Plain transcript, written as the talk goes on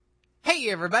Hey,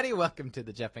 everybody. Welcome to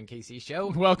the Jeff and Casey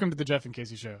Show. Welcome to the Jeff and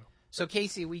Casey Show. So,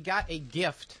 Casey, we got a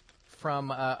gift from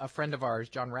a friend of ours,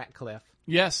 John Ratcliffe.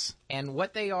 Yes. And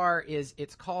what they are is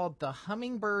it's called the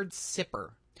Hummingbird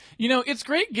Sipper. You know, it's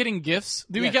great getting gifts.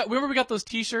 Remember we got those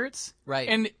T-shirts? Right.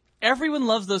 And everyone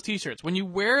loves those T-shirts. When you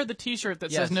wear the T-shirt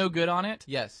that says no good on it,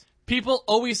 yes, people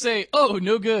always say, oh,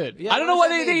 no good. Yeah, I don't know why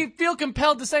they they feel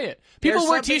compelled to say it. People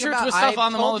wear T-shirts with stuff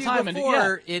on them all the time.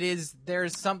 There's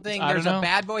a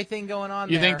bad boy thing going on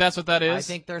You there. think that's what that is? I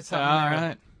think there's something all there.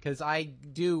 Right. Because I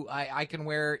can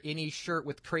wear any shirt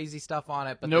with crazy stuff on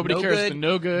it, but nobody cares. The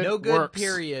no good works.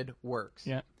 Period works.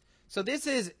 Yeah. So this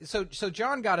is so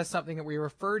John got us something that we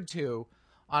referred to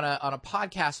on a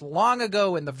podcast long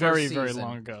ago in the first season. Very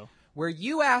long ago. Where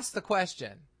you asked the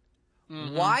question,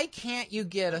 why can't you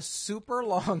get a super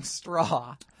long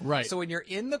straw? Right. So when you're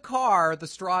in the car, the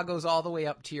straw goes all the way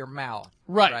up to your mouth.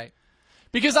 Right.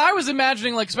 Because I was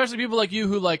imagining, like, especially people like you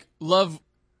who, like, love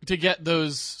to get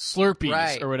those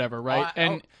Slurpees or whatever, right?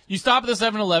 And you stop at the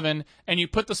 7-Eleven and you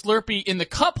put the Slurpee in the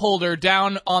cup holder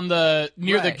down on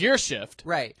near the gear shift.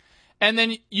 Right. And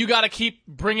then you got to keep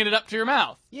bringing it up to your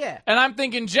mouth. Yeah. And I'm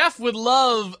thinking Jeff would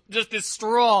love just this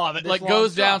straw that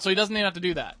goes down so he doesn't even have to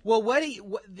do that. Well,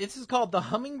 this is called the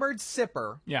Hummingbird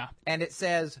Sipper. Yeah. And it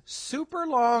says super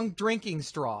long drinking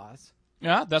straws.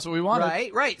 Yeah, that's what we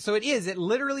wanted. Right. So it is. It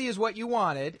literally is what you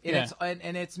wanted. And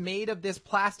Yeah. it's made of this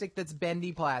plastic that's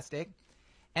bendy plastic.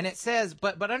 And it says,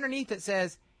 but underneath it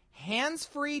says,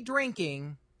 hands-free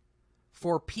drinking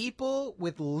for people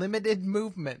with limited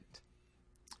movement.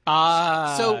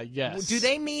 Yes. Do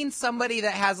they mean somebody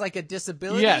that has like a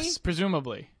disability? Yes,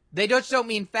 presumably. They just don't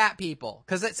mean fat people.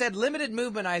 Because it said limited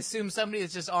movement, I assume somebody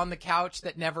that's just on the couch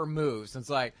that never moves.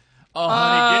 It's like, oh,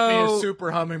 honey, get me a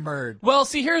super hummingbird. Well,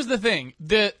 see, here's the thing.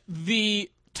 The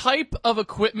type of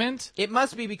equipment... It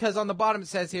must be because on the bottom it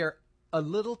says here, a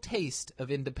little taste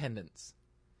of independence.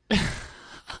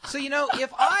 So,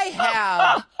 if I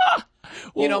have,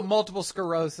 multiple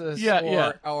sclerosis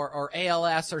or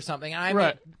ALS or something, and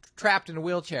I'm trapped in a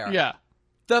wheelchair,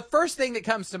 the first thing that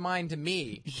comes to mind to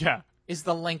me is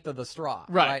the length of the straw.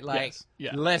 Right? Like,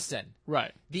 listen.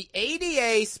 Right. The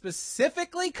ADA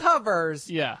specifically covers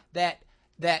that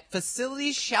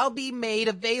facilities shall be made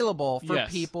available for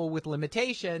people with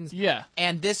limitations. Yeah.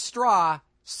 And this straw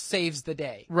saves the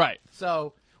day. Right.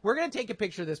 So we're going to take a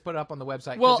picture of this, put it up on the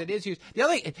website because it is used. The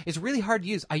other thing, it's really hard to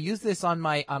use. I use this on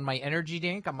my energy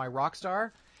drink, on my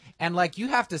Rockstar, and like you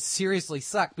have to seriously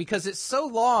suck because it's so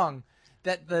long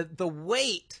that the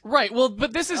weight. Right. Well,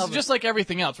 but this is just like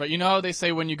everything else, right? You know how they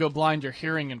say when you go blind, your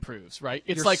hearing improves, right?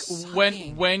 It's like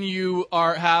when you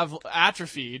have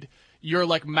atrophied, your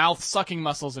like mouth sucking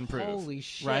muscles improve. Holy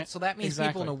shit! Right? So that means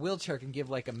people in a wheelchair can give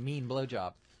like a mean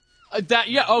blowjob.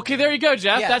 Okay, there you go,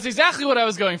 Jeff. Yeah. That's exactly what I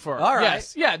was going for. All right.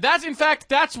 Yes. Yeah, that's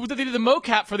what they did the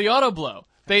mocap for the auto blow.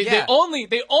 They only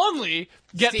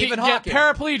get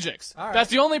paraplegics. Right. That's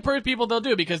the only people they'll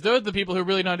do because those are the people who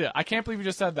really don't do it. I can't believe you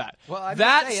just said that. Well, I'm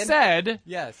that just saying, said,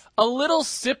 yes. A little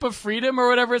sip of freedom or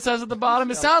whatever it says at the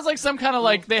bottom. It sounds like some kind of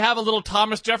like they have a little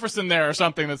Thomas Jefferson there or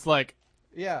something that's like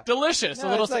delicious.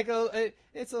 No,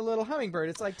 it's a little hummingbird.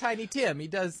 It's like Tiny Tim. He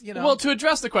does, Well, to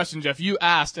address the question, Jeff, you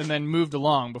asked and then moved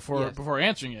along before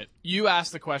answering it. You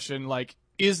asked the question like,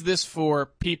 is this for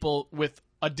people with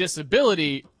a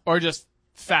disability or just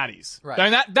fatties? Right. I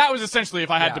mean, that was essentially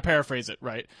if I had to paraphrase it,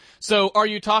 right? So, are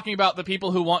you talking about the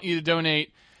people who want you to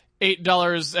donate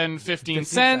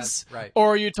 $8.15, right?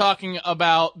 Or are you talking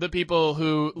about the people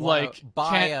who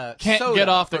can't get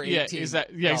off their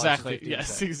exactly.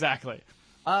 Yes, exactly.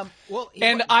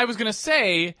 And I was going to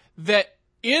say that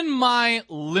in my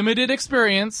limited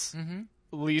experience,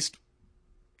 at least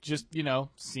just,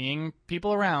 seeing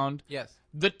people around,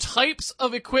 the types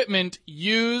of equipment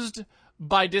used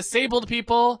by disabled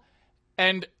people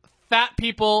and fat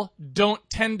people don't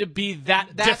tend to be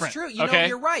different. That's true.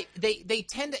 You're right. They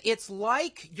tend to, it's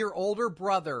like your older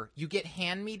brother. You get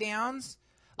hand-me-downs.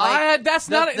 Like that's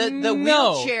not the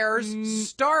wheelchairs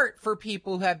start for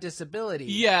people who have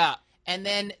disabilities. Yeah. And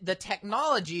then the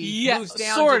technology moves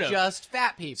down to just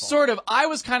fat people. Sort of. I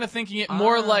was kind of thinking it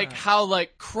more like how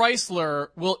like Chrysler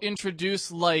will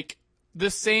introduce like the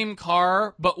same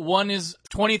car, but one is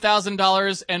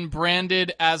 $20,000 and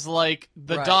branded as like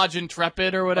the Dodge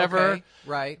Intrepid or whatever. Okay.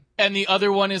 Right. And the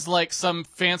other one is like some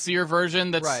fancier version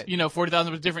that's,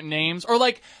 $40,000 with different names. Or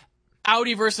like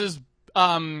Audi versus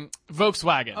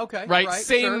Volkswagen. Okay. Right?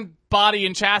 Same body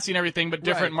and chassis and everything, but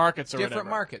different markets or whatever. Different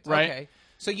markets. Right? Okay.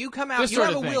 So you come out, you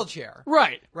have a wheelchair.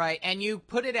 Right. Right. And you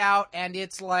put it out, and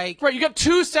it's like... Right, you got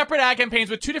 2 separate ad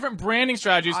campaigns with 2 different branding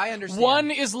strategies. I understand.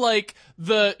 One is like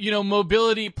the,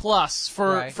 mobility plus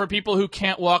for people who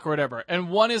can't walk or whatever. And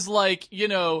one is like,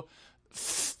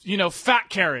 fat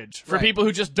carriage for people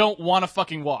who just don't want to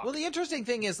fucking walk. Well, the interesting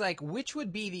thing is, like, which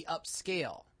would be the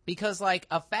upscale? Because, like,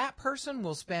 a fat person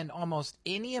will spend almost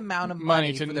any amount of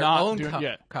money for their own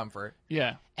comfort.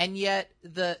 Yeah. And yet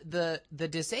the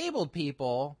disabled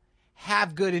people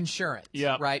have good insurance.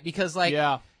 Yeah. Right? Because, like,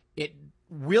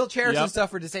 wheelchairs and stuff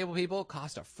for disabled people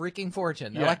cost a freaking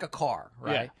fortune. They're like a car,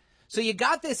 right? Yeah. So you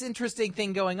got this interesting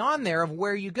thing going on there of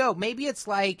where you go. Maybe it's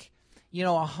like,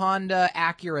 a Honda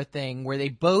Acura thing where they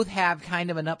both have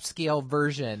kind of an upscale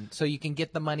version so you can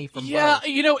get the money from both. Yeah,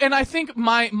 and I think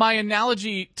my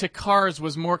analogy to cars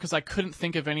was more because I couldn't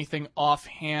think of anything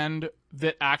offhand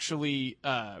that actually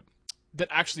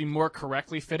more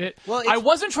correctly fit it. Well, I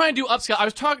wasn't trying to do upscale. I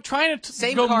was trying to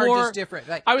same go car, more. Just different.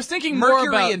 Like I was thinking Mercury more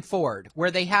about and Ford,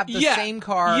 where they have the same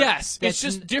car. Yes, it's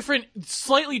just different,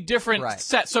 slightly different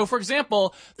set. So, for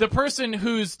example, the person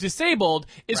who's disabled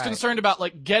is concerned about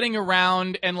like getting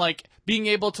around and like being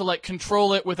able to like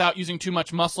control it without using too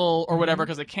much muscle or whatever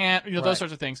because they can't, those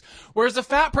sorts of things. Whereas the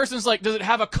fat person's like, does it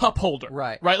have a cup holder?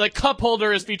 Right. Like cup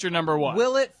holder is feature number 1.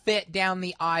 Will it fit down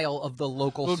the aisle of the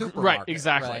local supermarket? Right,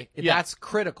 exactly. Right? Yeah. That's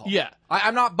critical. Yeah.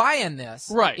 I'm not buying this.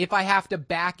 Right. If I have to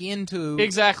back into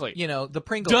the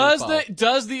Pringles.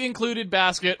 Does the included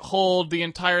basket hold the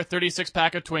entire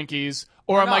 36-pack of Twinkies?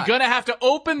 Or am I going to have to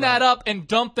open that up and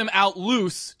dump them out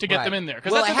loose to get them in there?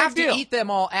 Because that's a big deal. I have to eat them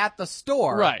all at the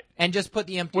store. Right. And just put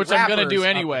the empty Which wrappers I'm going to do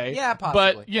anyway. Yeah,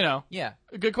 possibly. But, Yeah.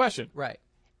 Good question. Right.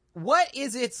 What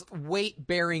is its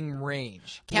weight-bearing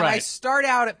range? Can I start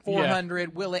out at 400? Yeah.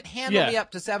 Will it handle me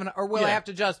up to 700? Or will I have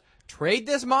to just trade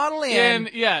this model in?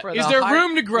 Is there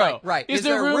room to grow? Right. Is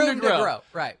there room to grow?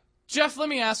 Right. Jeff, let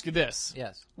me ask you this.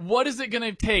 Yes. What is it going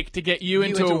to take to get you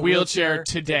into a wheelchair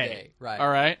today? Right. All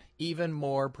right? Even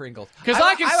more Pringles. Because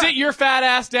I can sit your fat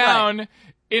ass down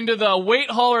into the Weight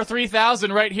Hauler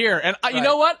 3000 right here. And you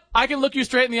know what? I can look you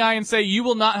straight in the eye and say, you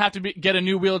will not have to get a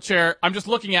new wheelchair. I'm just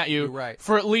looking at you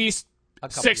for at least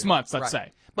 6 months, let's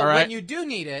say. But when you do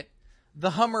need it,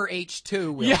 the Hummer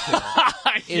H2 wheelchair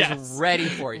is ready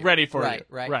for you. Ready for you.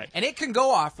 Right. And it can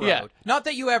go off-road. Yeah. Not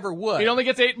that you ever would. It only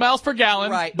gets 8 miles per gallon,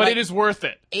 but it is worth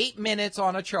it. 8 minutes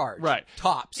on a charge. Right.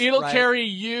 Tops. It'll carry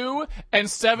you and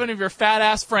 7 of your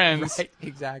fat-ass friends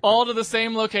all to the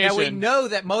same location. And we know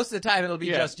that most of the time it'll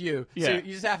be just you. Yeah. So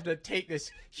you just have to take this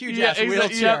huge-ass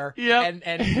wheelchair and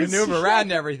maneuver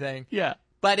around everything. Yeah.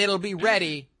 But it'll be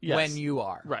ready when you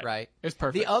are, right? It's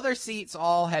perfect. The other seats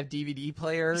all have DVD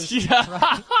players.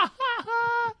 Yeah.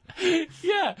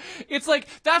 Yeah. It's like,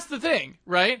 that's the thing,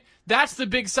 right? That's the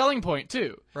big selling point,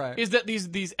 too. Right. Is that these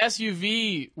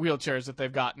SUV wheelchairs that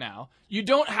they've got now, you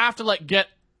don't have to, like, get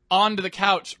onto the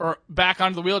couch or back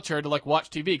onto the wheelchair to, like,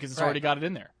 watch TV because it's already got it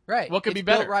in there. Right. What could be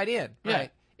better? Built right in. Yeah.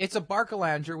 Right. It's a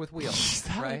Barcalanger with wheels,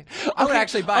 right? I would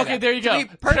actually buy that. Okay, there you go. To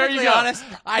be perfectly honest,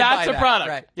 I'd buy that. That's a product.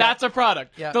 Right. That's a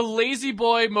product. Yeah. The Lazy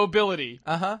Boy Mobility,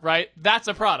 right? That's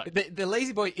a product. The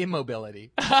Lazy Boy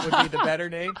Immobility would be the better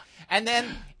name. And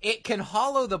then it can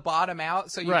hollow the bottom out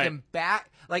so you can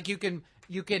back, like you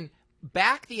can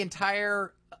back the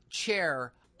entire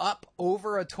chair up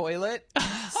over a toilet,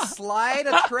 slide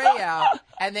a tray out,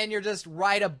 and then you're just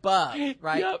right above,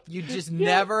 right? Yep. You just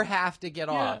never have to get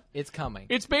off. It's coming.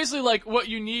 It's basically like what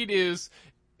you need is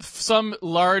some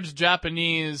large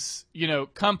Japanese,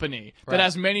 company that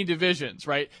has many divisions,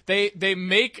 right? They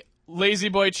make Lazy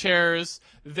Boy chairs,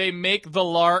 they make the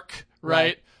Lark,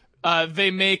 right? They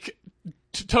make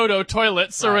Toto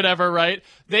toilets or whatever, right?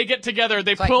 They get together,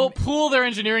 they pool their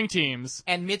engineering teams.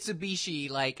 And Mitsubishi,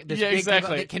 like, this big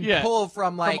that can pull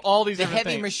from all these the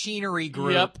heavy things. Machinery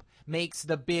group makes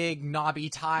the big knobby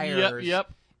tires. Yep.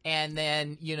 And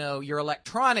then, your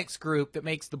electronics group that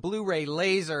makes the Blu-ray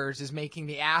lasers is making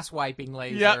the ass wiping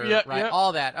laser. Right?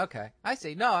 All that. Okay. I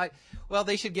see. No, well,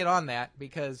 they should get on that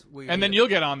because And then you'll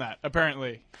get on that,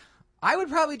 apparently. I would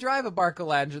probably drive a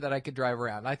Barcalanger that I could drive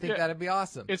around. I think that'd be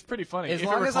awesome. It's pretty funny. As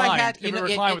long as I had,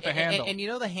 recline with the handle.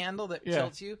 And the handle that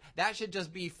tilts you, that should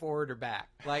just be forward or back.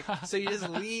 Like, so you just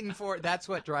lean forward. That's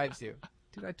what drives you.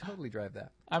 Dude, I'd totally drive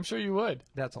that. I'm sure you would.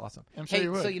 That's awesome. I'm sure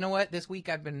you would. So you know what? This week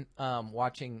I've been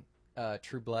watching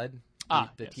True Blood,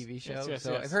 the TV show. Yes.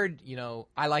 I've heard,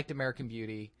 I liked American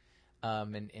Beauty,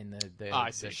 and the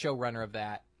showrunner of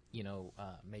that,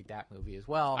 made that movie as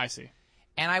well. I see.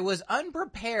 And I was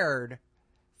unprepared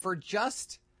for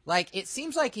just Like, it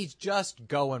seems like he's just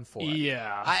going for it.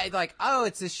 Yeah.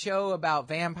 It's this show about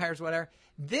vampires, whatever.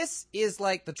 This is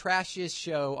like the trashiest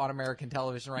show on American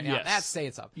television right now. Yes. That's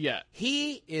saying something. Yeah.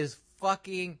 He is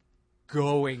fucking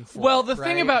going for it. Well, the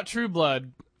thing about True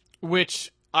Blood,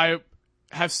 which I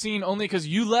have seen only because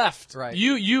you left. Right.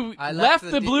 You left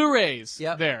the Blu-rays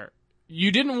there.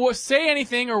 You didn't say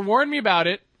anything or warn me about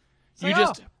it. You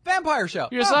just vampire show.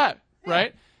 You just saw it,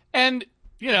 right? And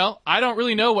I don't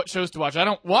really know what shows to watch. I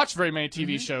don't watch very many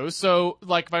TV shows, so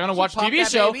like if I want to watch a TV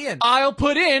show, I'll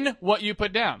put in what you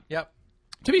put down. Yep.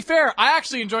 To be fair, I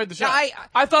actually enjoyed the show.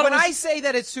 I thought when I say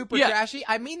that it's super trashy,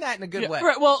 I mean that in a good way.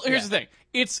 Right. Well, here's the thing.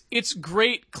 It's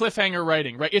great cliffhanger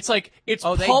writing, right? It's like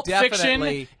Pulp Fiction.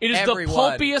 It is the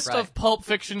pulpiest of Pulp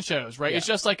Fiction shows, right? Yeah. It's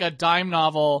just like a dime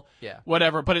novel,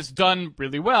 whatever, but it's done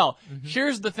really well. Mm-hmm.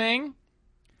 Here's the thing.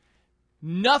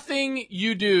 Nothing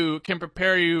you do can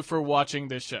prepare you for watching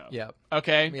this show. Yep.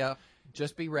 Okay? Yep.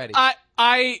 Just be ready.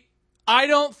 I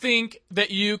don't think that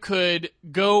you could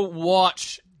go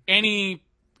watch any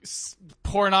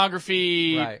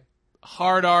pornography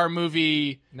hard R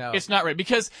movie. No. It's not right.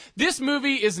 Because this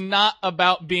movie is not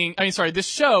about this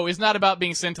show is not about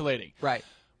being scintillating. Right.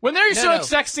 When they're showing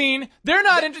sex scene, they're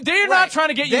not not trying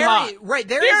to get you hot. Right.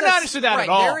 They're not interested in that at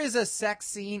all. There is a sex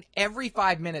scene every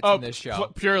 5 minutes in this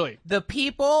show. Purely. The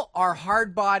people are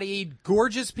hard-bodied,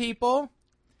 gorgeous people.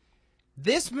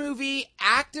 This movie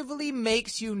actively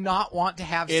makes you not want to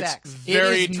have sex.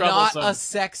 Very troublesome. Not a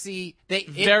sexy...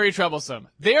 Very troublesome.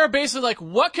 They are basically like,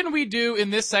 what can we do in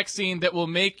this sex scene that will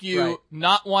make you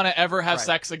not want to ever have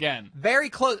sex again? Very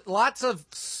close. Lots of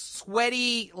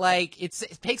sweaty, like, it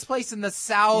takes place in the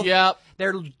South. Yep.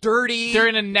 They're dirty. They're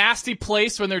in a nasty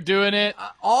place when they're doing it.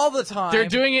 All the time. They're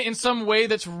doing it in some way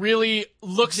that's really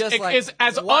looks just is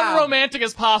as unromantic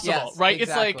as possible, yes, right?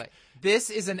 Exactly. It's like... This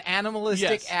is an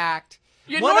animalistic act.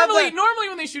 Yeah, normally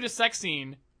when they shoot a sex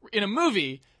scene in a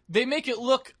movie, they make it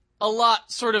look a lot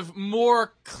sort of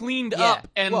more cleaned up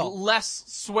and less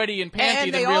sweaty and panty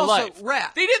than real life.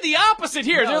 They did the opposite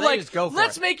here. No, They're like,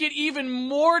 let's make it even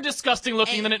more disgusting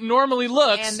looking than it normally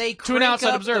looks and they to an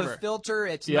outside observer. The filter,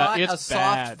 it's not a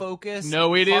soft focus.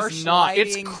 No, it is not.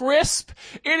 Lighting. It's crisp.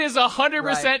 It is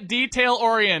 100% detail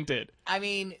oriented. I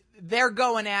mean, they're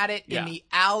going at it in the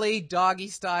alley, doggy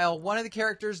style. One of the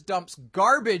characters dumps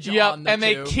garbage on them, and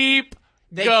they keep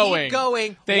going.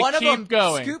 One of them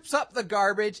scoops up the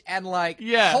garbage and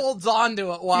holds on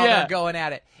to it while they're going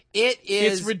at it.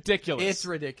 It's ridiculous. It's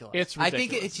ridiculous. I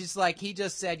think it's just like he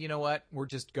just said, you know what? We're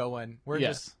just going. We're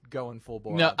just going full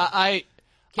bore. No, I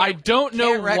don't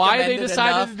know why they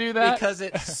decided to do that. Because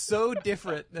it's so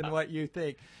different than what you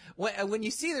think. When you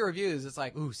see the reviews, it's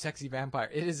like, ooh, sexy vampire.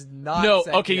 It is not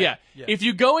sexy. Okay, yeah. If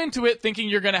you go into it thinking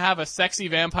you're going to have a sexy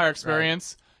vampire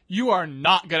experience, you are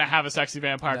not going to have a sexy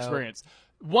vampire experience.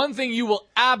 One thing you will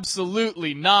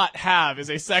absolutely not have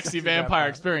is a sexy vampire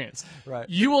experience. Right.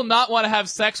 You will not want to have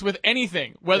sex with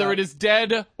anything, whether it is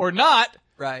dead or not.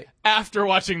 Right. After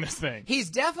watching this thing.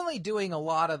 He's definitely doing a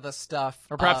lot of the stuff.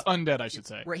 Or perhaps undead, I should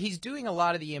say. Right. He's doing a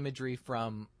lot of the imagery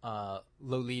from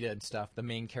Lolita and stuff. The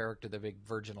main character, the big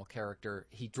virginal character.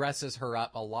 He dresses her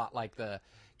up a lot like the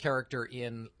character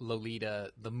in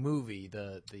Lolita, the movie,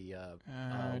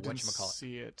 whatchamacallit.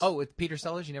 See it. Oh, with Peter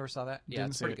Sellers? You never saw that? Yeah,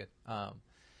 it's pretty good.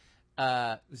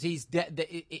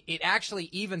 It actually,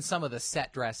 even some of the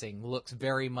set dressing looks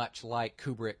very much like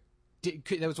Kubrick.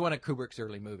 That was one of Kubrick's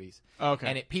early movies. Okay.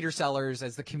 And Peter Sellers,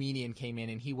 as the comedian, came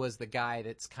in, and he was the guy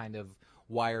that's kind of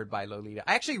wired by Lolita.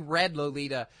 I actually read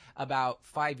Lolita about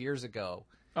 5 years ago.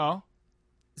 Oh.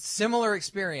 Similar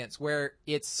experience where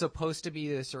it's supposed to be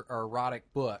this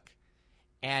erotic book,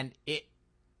 and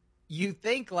you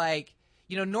think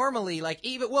normally a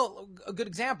good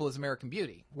example is American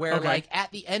Beauty, where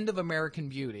at the end of American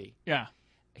Beauty,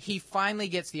 he finally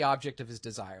gets the object of his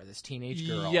desire, this teenage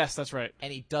girl. Yes, that's right.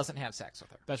 And he doesn't have sex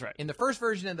with her. That's right. In the first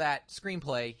version of that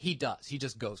screenplay, he does. He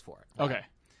just goes for it. Right? Okay.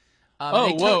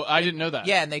 I didn't know that.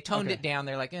 Yeah, and they toned it down.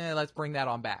 They're like, let's bring that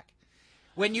on back.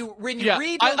 When you read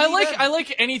Lolita, I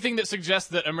like anything that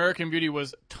suggests that American Beauty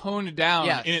was toned down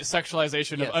in its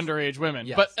sexualization of underage women.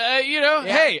 Yes. But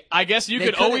hey, I guess you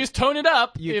could always tone it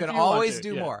up. You can always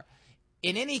do more.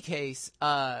 In any case, when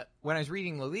I was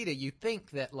reading Lolita, you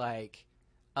think that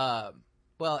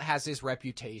it has this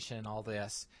reputation, all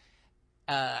this.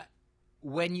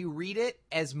 When you read it,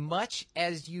 as much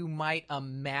as you might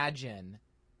imagine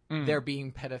there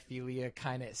being pedophilia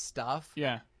kind of stuff,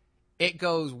 it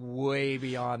goes way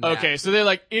beyond that. Okay, so they're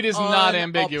like, it is not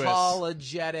ambiguous.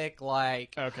 Unapologetic,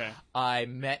 I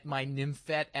met my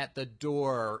nymphette at the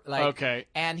door. Okay.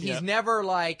 And he's never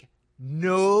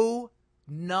no,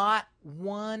 not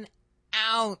one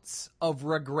ounce of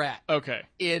regret. Okay.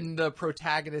 In the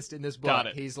protagonist in this book. Got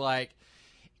it. He's like,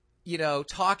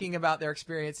 talking about their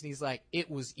experience, and he's like, it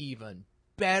was even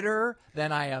better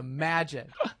than I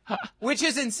imagined. Which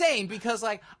is insane because,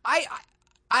 like, I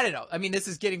don't know. I mean, this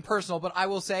is getting personal, but I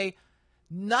will say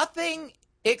nothing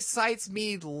excites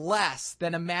me less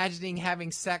than imagining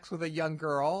having sex with a young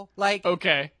girl. Like,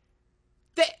 okay.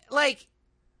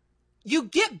 You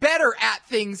get better at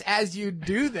things as you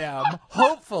do them,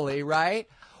 hopefully, right?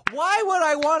 Why would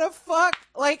I want to fuck?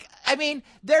 Like, I mean,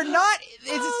 they're not,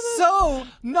 it's so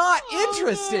not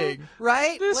interesting,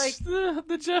 right?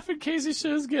 The Jeff and Casey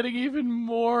show is getting even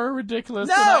more ridiculous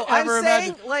than I I'm ever saying,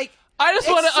 imagined. like, I just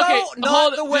want to, okay,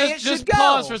 not the way it should go.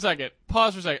 Pause for a second.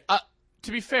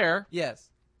 To be fair. Yes.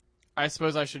 I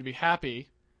suppose I should be happy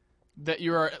that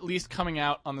you are at least coming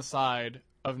out on the side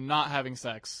of not having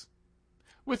sex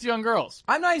with young girls.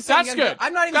 I'm not even saying that's good.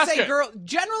 I'm not even saying girls.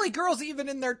 Generally, girls even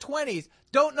in their 20s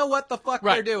don't know what the fuck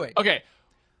they're doing. Okay.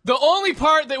 The only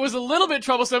part that was a little bit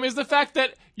troublesome is the fact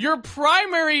that your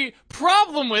primary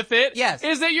problem with it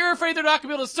is that you're afraid they're not going to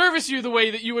be able to service you the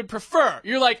way that you would prefer.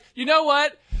 You're like, you know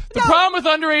what? The problem with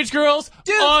underage girls,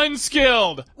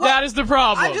 unskilled. Look, that is the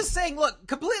problem. I'm just saying, look,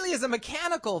 completely as a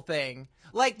mechanical thing,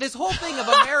 like this whole thing of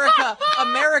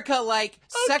America like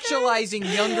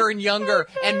sexualizing younger and younger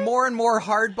and more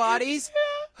hard bodies.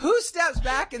 Who steps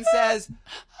back and says,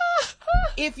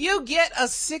 if you get a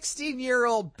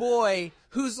 16-year-old boy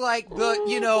who's like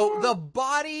the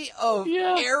body of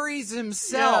Ares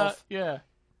himself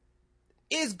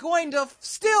is going to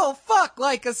still fuck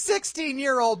like a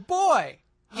 16-year-old boy.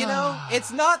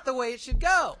 It's not the way it should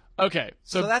go. Okay,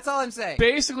 so that's all I'm saying.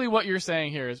 Basically what you're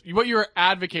saying here is, what you're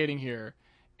advocating here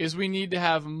is we need to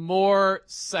have more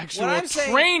sexual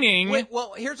training.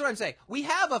 Well, here's what I'm saying. We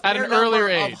have a fair number earlier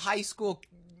age of high school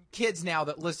kids now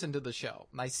that listen to the show.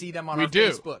 And I see them on our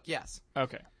Facebook. Yes.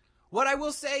 Okay. What I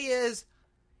will say is,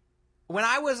 when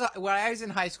I was in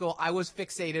high school, I was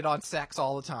fixated on sex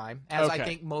all the time, as I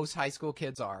think most high school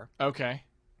kids are. Okay.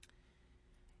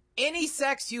 Any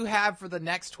sex you have for the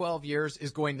next 12 years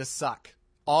is going to suck.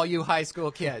 All you high school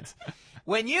kids.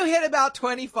 When you hit about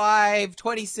 25,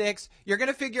 26, you're going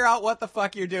to figure out what the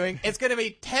fuck you're doing. It's going to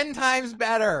be 10 times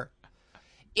better.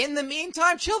 In the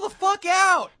meantime, chill the fuck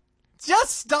out.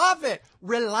 Just stop it.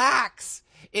 Relax.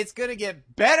 It's going to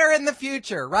get better in the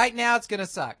future. Right now, it's going to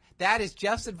suck. That is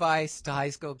Jeff's advice to high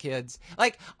school kids.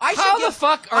 Like, How the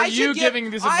fuck are you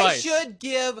giving this advice? I should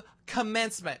give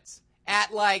commencements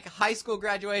at like high school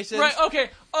graduations. Right, okay.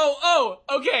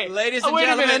 Okay. Ladies and wait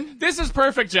gentlemen. A minute. This is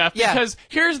perfect, Jeff, because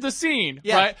here's the scene,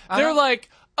 right? Uh-huh. They're like,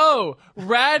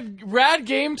 rad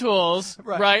game tools,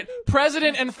 right?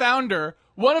 President and founder,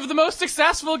 one of the most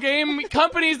successful game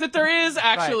companies that there is,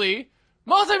 actually. Right.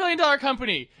 Multi-million-dollar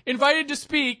company, invited to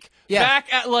speak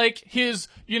back at like his,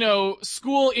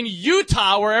 school in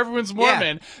Utah where everyone's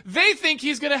Mormon. Yeah. They think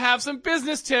he's going to have some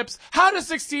business tips, how to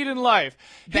succeed in life.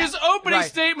 His opening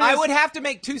statement is, I would have to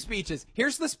make 2 speeches.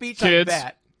 Here's the speech I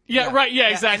bet. Yeah, right,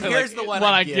 exactly. And here's the one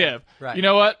I give. Right. You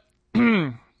know what?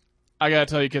 I got to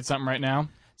tell you kids something right now.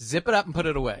 Zip it up and put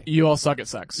it away. You all suck at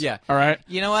sex. Yeah. All right?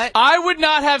 You know what? I would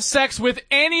not have sex with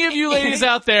any of you ladies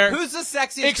out there. Who's the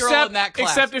sexiest girl in that class?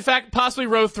 Except, in fact, possibly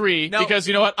row 3. No. Because,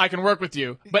 you know what? I can work with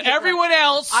you. But everyone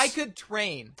else... I could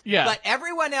train. Yeah. But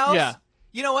everyone else... Yeah.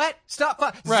 You know what? Stop.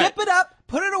 Zip it up.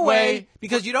 Put it away.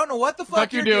 Because you don't know what the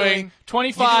fuck you're doing.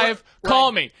 25.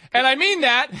 Call me. And I mean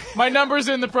that. My number's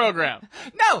in the program.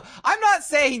 No. I'm not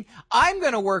saying I'm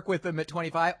going to work with them at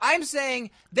 25. I'm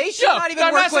saying they should not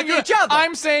even work with each other.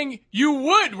 I'm saying you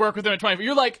would work with them at 25.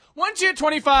 You're like, once you're at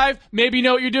 25, maybe you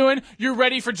know what you're doing. You're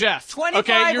ready for Jeff. 25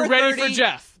 okay? You're ready 30, for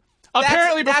Jeff.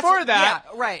 Apparently, before that,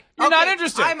 you're not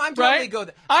interested. I'm totally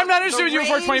good. I'm not interested with you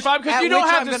before 25 because you don't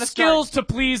have the skills to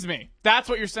please me. That's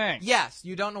what you're saying. Yes,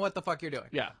 you don't know what the fuck you're doing.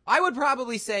 Yeah. I would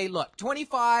probably say, look,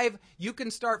 25, you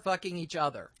can start fucking each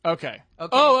other. Okay.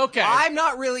 Oh, okay. I'm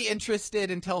not really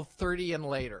interested until 30 and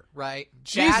later, right?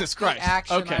 Jesus Christ. That's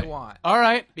the action I want. All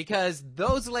right. Because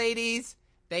those ladies,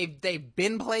 they've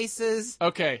been places.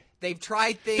 Okay. They've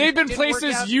tried things. They've been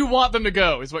places you want them to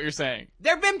go, is what you're saying.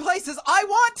 There have been places I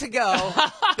want to go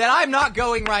that I'm not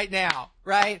going right now,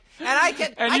 right? And I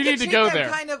can. And you need to go there.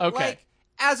 Kind of like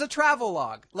as a travel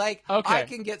log. Like I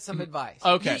can get some advice.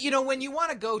 Okay. You know, when you want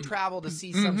to go travel to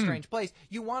see some strange place,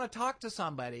 you want to talk to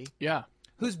somebody. Yeah.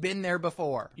 Who's been there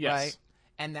before, yes. right?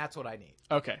 And that's what I need.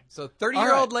 Okay. So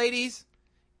 30-year-old ladies.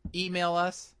 Email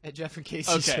us at Jeff and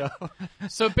Casey Show.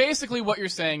 So basically what you're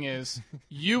saying is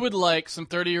you would like some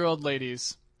 30-year-old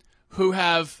ladies who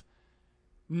have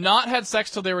not had sex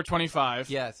till they were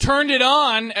 25, yes. turned it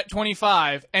on at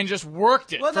 25, and just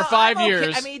worked it for 5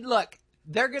 years. I mean, look,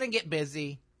 they're going to get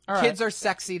busy. Kids are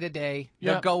sexy today.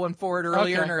 They're going for it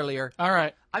earlier and earlier. All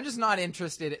right. I'm just not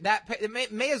interested.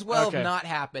 It may as well have not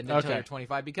happened until you're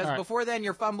 25 because before then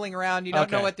you're fumbling around. You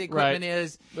don't know what the equipment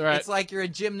is. Right. It's like you're a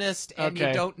gymnast and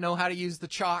you don't know how to use the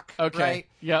chalk. Okay. Right?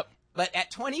 Yep. But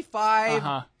at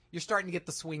 25, you're starting to get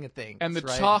the swing of things. And the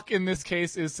chalk in this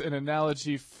case is an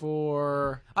analogy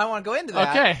for... I don't want to go into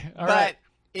that. Okay. All right.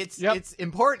 It's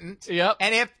important. Yep.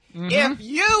 And if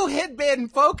you had been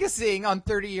focusing on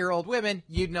 30-year-old women,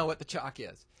 you'd know what the chalk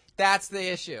is. That's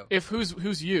the issue. If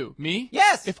who's you? Me?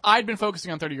 Yes. If I'd been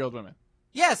focusing on 30-year-old women.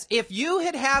 Yes. If you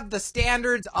had the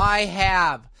standards I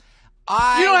have,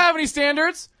 You don't have any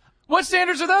standards? What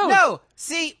standards are those? No.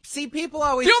 See, people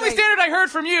always The only standard I heard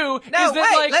from you is that,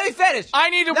 wait, let me finish. I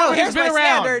need a woman who's been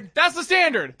around. Standard. That's the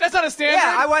standard. That's not a standard.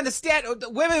 Yeah, I want the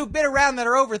women who've been around that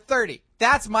are over 30.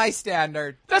 That's my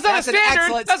standard. That's not a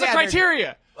standard. That's a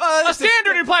criteria. A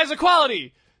standard implies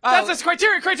equality. That's a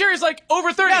criteria. Criteria is like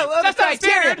over 30. No, that's not a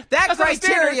standard. That's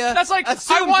criteria. That's like,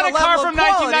 I want a car from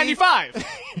 1995.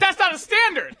 That's not a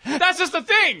standard. That's just a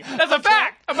thing. That's a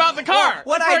fact about the car.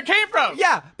 That's where it came from.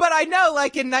 Yeah, but I know,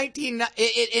 like in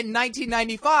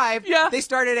 1995, they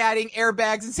started adding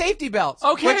airbags and safety belts,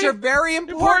 which are very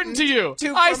important to you.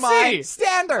 For my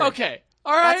standard. Okay,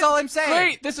 all right. That's all I'm saying.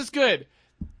 Great, this is good.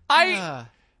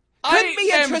 Couldn't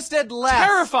be interested less.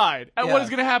 Terrified at what is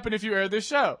going to happen if you air this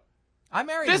show. I'm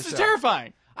airing this show. This is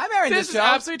terrifying. I'm airing this show. This is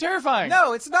absolutely terrifying.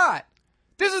 No, it's not.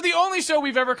 This is the only show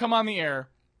we've ever come on the air,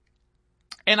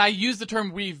 and I use the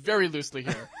term "we" very loosely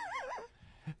here,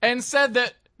 and said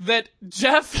that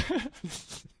Jeff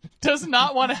does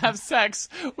not want to have sex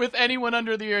with anyone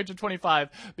under the age of 25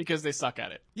 because they suck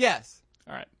at it. Yes.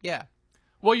 All right. Yeah.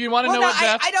 Well, you want to know what,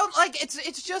 Jeff? I don't like.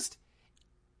 It's just.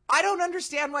 I don't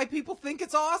understand why people think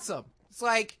it's awesome. It's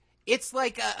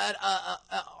like a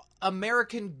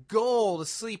American goal to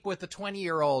sleep with a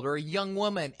 20-year-old or a young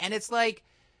woman, and it's like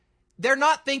they're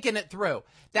not thinking it through.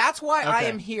 That's why I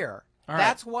am here. All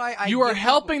That's right. why you are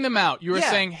helping them out. You are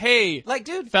saying, "Hey, like,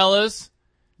 dude, fellas,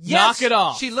 knock it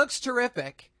off." She looks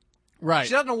terrific. Right.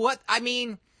 She doesn't know what I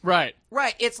mean. Right.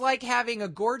 Right. It's like having a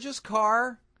gorgeous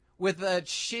car with a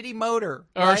shitty motor.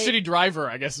 Or a shitty driver,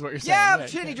 I guess is what you're saying. Yeah,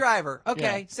 shitty driver.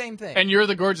 Okay, same thing. And you're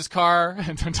the gorgeous car,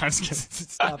 and sometimes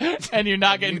Stop. And you're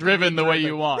not getting driven the way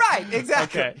you want. Right,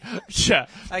 exactly. Okay. Yeah.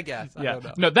 I guess. I don't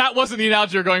know. No, that wasn't the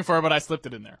analogy you're going for, but I slipped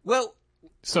it in there. Well,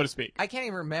 so to speak. I can't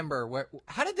even remember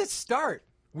how did this start?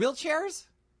 Wheelchairs?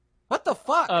 What the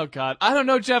fuck? Oh, God. I don't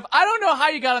know, Jeff. I don't know how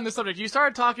you got on this subject. You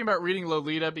started talking about reading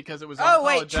Lolita because it was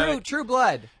True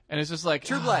Blood. And it's just like...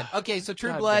 True Blood. Okay, so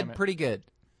True Blood, pretty good.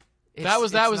 That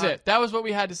was it. That was what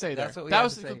we had to say there. That's what we had to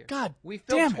say here. God, we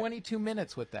filled 22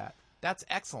 minutes with that. That's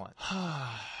excellent.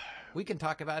 We can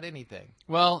talk about anything.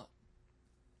 Well,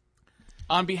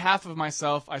 on behalf of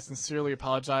myself, I sincerely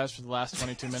apologize for the last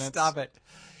 22 minutes. Stop it.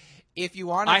 If you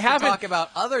want us to talk about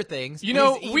other things, we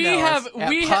have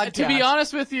to be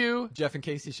honest with you,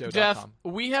 JeffandCaseyShow.com. Jeff,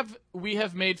 we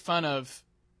have made fun of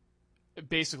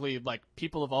basically like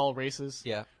people of all races.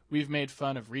 Yeah. We've made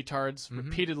fun of retards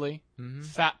repeatedly,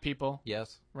 fat people.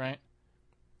 Yes. Right?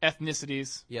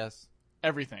 Ethnicities. Yes.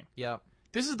 Everything. Yeah.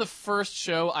 This is the first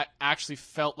show I actually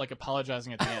felt like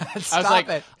apologizing at the end. Stop I was like,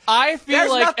 it. I feel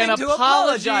There's like an to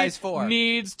apologize for.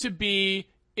 Needs to be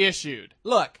issued.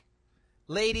 Look,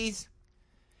 ladies,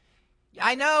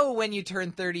 I know when you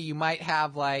turn 30, you might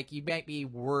be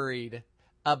worried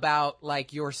about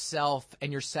like yourself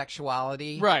and your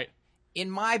sexuality. Right.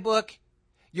 In my book,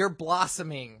 you're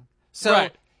blossoming. So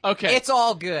right. Okay. It's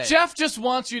all good. Jeff just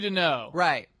wants you to know.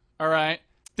 Right. All right.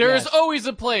 There is always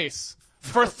a place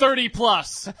for 30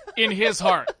 plus in his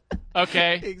heart.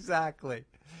 Okay? Exactly.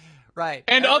 Right.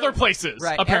 And other places.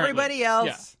 Right. Apparently. Everybody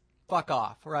else, fuck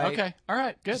off. Right. Okay. All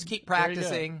right. Good. Just keep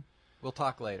practicing. We'll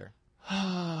talk later. All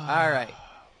right.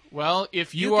 Well,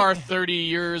 if you are 30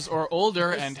 years or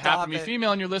older and happen to be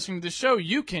female and you're listening to the show,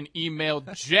 you can email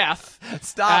Jeff at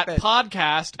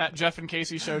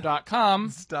podcast@JeffandCaseyShow.com.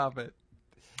 Stop it.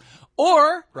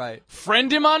 Or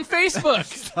friend him on Facebook.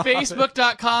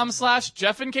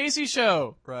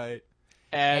 Facebook.com/JeffandCaseyShow. Right.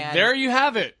 And there you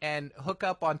have it. And hook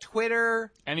up on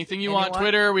Twitter. Anything you want.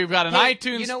 Twitter. We've got an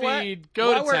iTunes feed.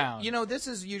 Go to town. This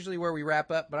is usually where we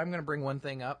wrap up, but I'm going to bring one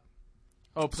thing up.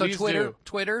 Oh, please do.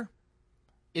 Twitter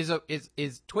is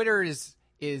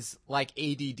like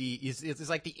ADD. Is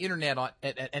like the internet on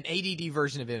an ADD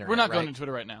version of internet. We're not going to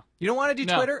Twitter right now. You don't want to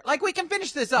do Twitter? Like we can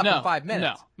finish this up in 5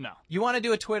 minutes. No. You want to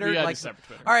do a Twitter? We gotta do separate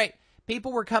Twitter. All right.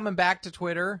 People were coming back to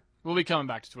Twitter We'll be coming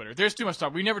back to Twitter. There's too much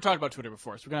talk. We never talked about Twitter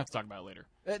before, so we're going to have to talk about it later.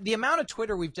 The amount of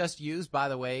Twitter we've just used, by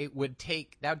the way, would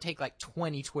take like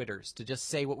 20 Twitters to just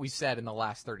say what we said in the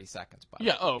last 30 seconds.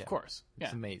 Of course.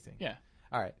 It's amazing. Yeah.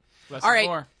 All right. Less all right.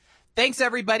 More. Thanks,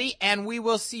 everybody, and we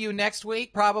will see you next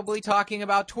week, probably talking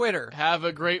about Twitter. Have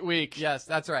a great week. Yes,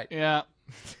 that's right. Yeah.